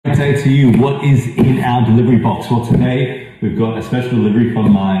say to you, what is in our delivery box? Well, today we've got a special delivery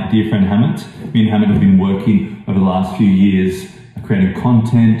from my dear friend Hammett. Me and Hammett have been working over the last few years creating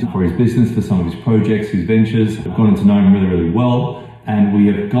content for his business, for some of his projects, his ventures. I've gotten to know him really, really well, and we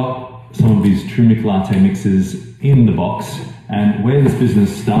have got some of his Tumeric Latte mixes in the box. And where this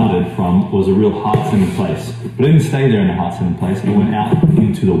business started from was a real heart-centered place. But it didn't stay there in a heart-centered place, it went out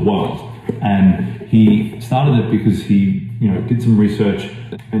into the world. And he started it because he did some research,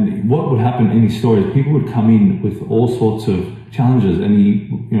 and what would happen in his stories, people would come in with all sorts of challenges,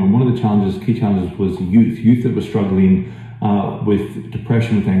 and one of the key challenges was youth that were struggling with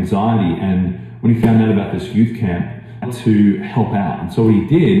depression, with anxiety. And when he found out about this youth camp, to help out. And so what he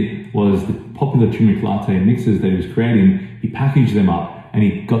did was the popular Tumeric Latte mixes that he was creating, he packaged them up and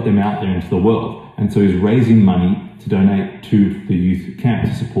he got them out there into the world. And so he's raising money to donate to the youth camp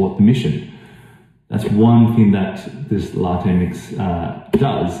to support the mission. That's one thing that this latte mix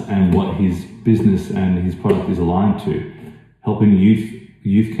does, and what his business and his product is aligned to. Helping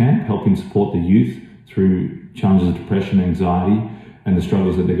youth camp, helping support the youth through challenges of depression, anxiety, and the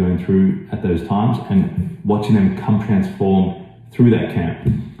struggles that they're going through at those times, and watching them come transform through that camp.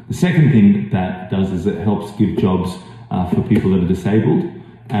 The second thing that does is it helps give jobs for people that are disabled.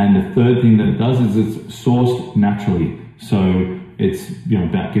 And the third thing that it does is it's sourced naturally. So it's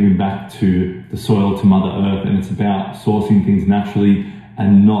about giving back to the soil, to Mother Earth, and it's about sourcing things naturally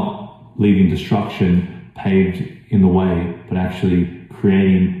and not leaving destruction paved in the way, but actually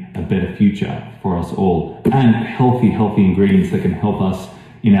creating a better future for us all, and healthy ingredients that can help us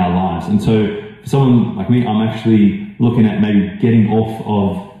in our lives. And so for someone like me, I'm actually looking at maybe getting off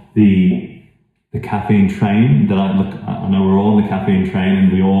of the caffeine train that I know we're all on the caffeine train,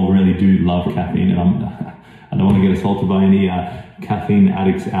 and we all really do love caffeine, and I don't want to get assaulted by any caffeine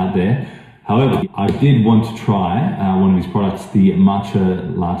addicts out there. However, I did want to try one of his products, the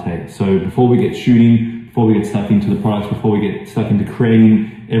matcha latte. So before we get shooting, before we get stuck into the products, before we get stuck into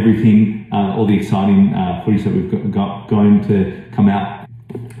creating everything, all the exciting footage that we've got going to come out,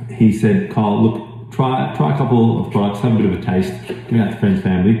 he said, Kyle, look, try a couple of products, have a bit of a taste, give it out to friends,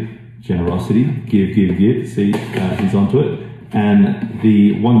 family, generosity, give, see, he's onto it. And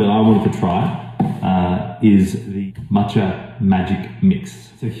the one that I wanted to try is the matcha magic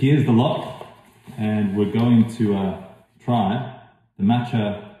mix. So here's the lot, and we're going to try the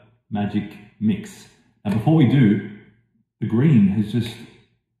matcha magic mix. Now before we do, the green has just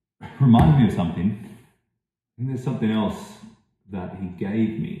reminded me of something. I think there's something else that he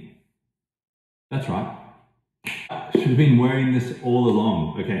gave me. That's right. I should have been wearing this all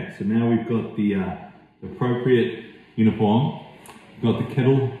along. Okay, so now we've got the appropriate uniform. We've got the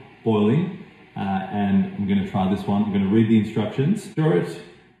kettle boiling, and I'm going to try this one. I'm going to read the instructions. Stir it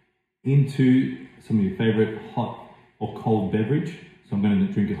into some of your favorite hot or cold beverage. So I'm going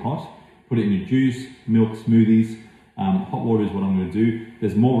to drink it hot. Put it in your juice, milk, smoothies. Hot water is what I'm going to do.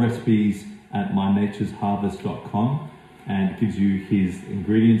 There's more recipes at mynaturesharvest.com, and it gives you his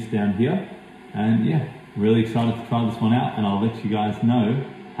ingredients down here. And yeah, really excited to try this one out, and I'll let you guys know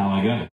how I go.